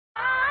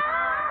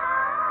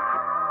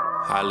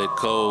Highly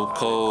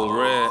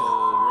CodeRed.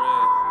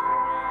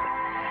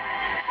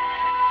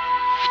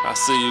 I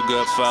see you,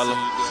 GudFella.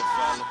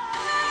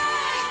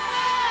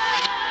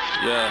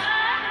 Yeah.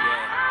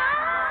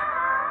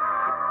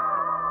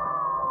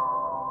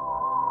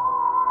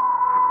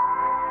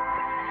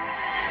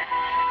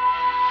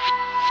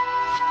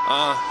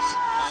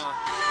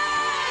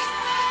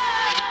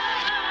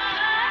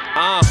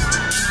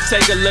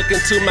 Take a look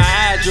into my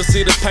eyes, you'll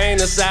see the pain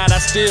inside. I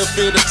still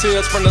feel the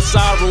tears from the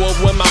sorrow of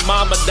when my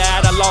mama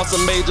died. I lost a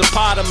major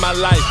part of my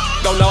life,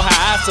 don't know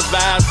how I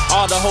survived.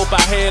 All the hope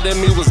I had in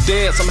me was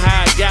dead,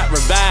 somehow it got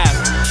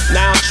revived.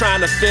 Now I'm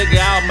trying to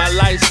figure out my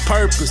life's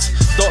purpose.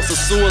 Thoughts of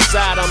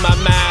suicide on my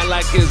mind,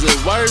 like is it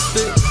worth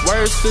it,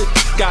 worth it?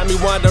 Got me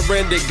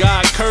wondering, did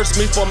God curse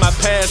me for my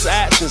past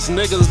actions?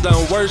 Niggas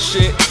done worse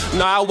shit,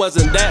 no I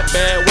wasn't that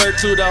bad.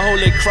 Word to the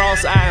holy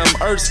cross, I am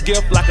Earth's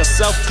gift like a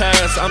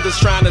self-pass. I'm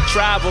just trying to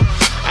travel,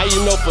 and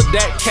you know for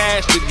that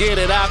cash to get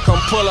it I come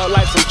pull up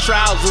like some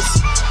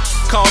trousers.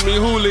 Call me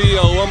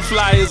Julio, I'm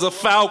fly as a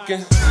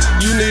falcon.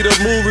 You need a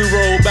movie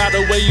role by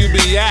the way you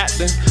be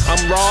acting.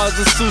 I'm raw as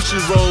a sushi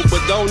roll, but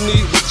don't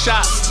need the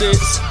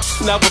chopsticks.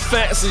 Never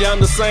fancy, I'm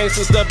the same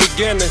since the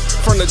beginning.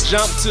 From the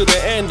jump to the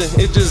ending,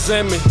 it just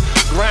in me.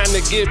 Grind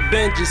to get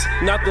binges,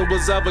 nothing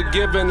was ever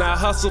given. I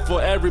hustle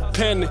for every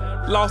penny.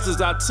 Losses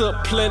I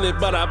took plenty,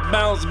 but I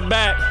bounced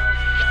back.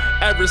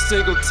 Every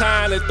single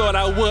time they thought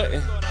I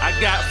wouldn't. I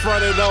got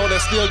fronted on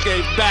and still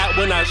gave back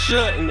when I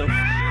shouldn't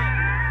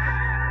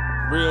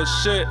have. Real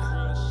shit.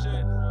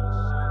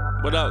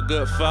 What up,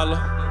 GudFella?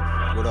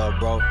 What up,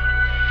 bro?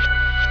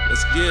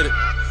 Let's get it.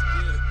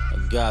 I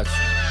got you.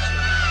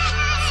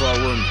 Fuck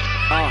with me.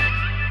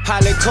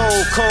 Highly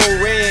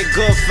CodeRed,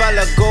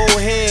 GudFella, go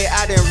ahead.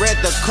 I done read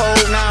the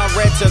code, now I'm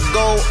ready to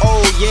go.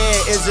 Oh yeah,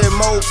 is it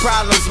more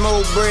problems,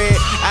 more bread?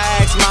 I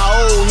asked my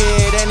old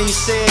head and he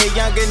said,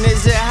 youngin',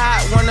 is it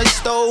hot when the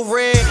stove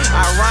red?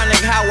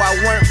 Ironic how I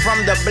went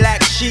from the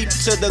black sheep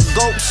to the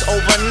goats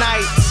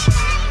overnight.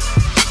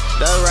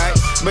 That's right,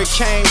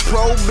 became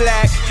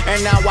pro-black,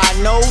 and now I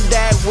know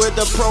that we're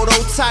the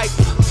prototype.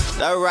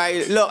 That's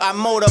right, look, I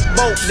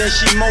motorboat, then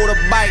she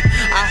motorbike.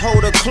 I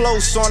hold her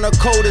close on the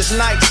coldest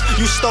nights.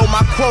 You stole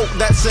my quote,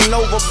 that's an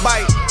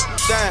overbite.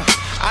 Damn,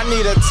 I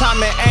need a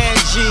Tommy and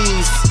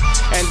G's.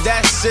 And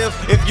that's if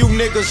you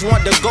niggas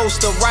want the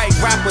ghost to write.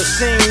 Rappers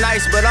seem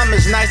nice, but I'm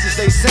as nice as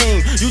they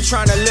seem. You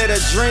tryna live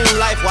a dream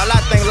life while I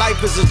think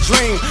life is a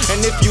dream. And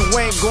if you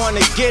ain't going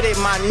to get it,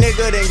 my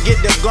nigga, then get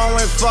the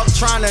going. Fuck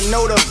tryna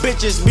know the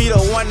bitches, be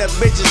the one the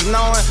bitches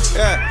knowing.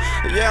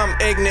 Yeah, I'm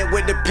ignorant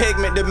with the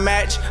pigment to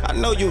match. I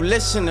know you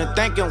listening,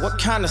 thinking what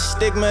kind of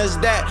stigma is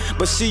that?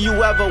 But see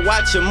you ever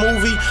watch a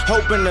movie,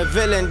 hoping the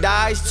villain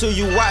dies, till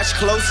you watch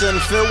closer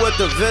and feel what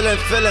the villain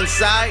feel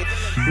inside.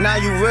 Now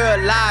you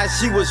realize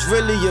he was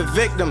really a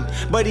victim,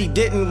 but he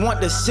didn't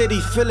want the city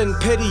feeling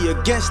pity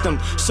against him.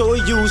 So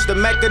he used the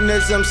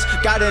mechanisms,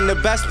 got in the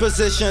best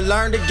position,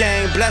 learned the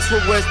game, blessed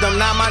with wisdom.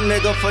 Now my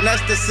nigga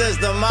finesse the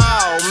system.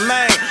 Oh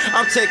man,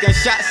 I'm taking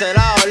shots at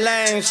all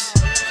lanes.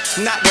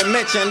 Not to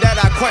mention that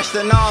I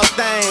question all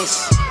things.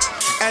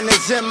 And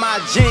it's in my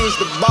jeans,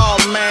 the ball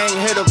man.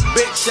 Hit a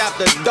bitch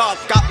after dark,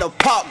 out the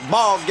park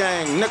ball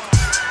gang, nigga.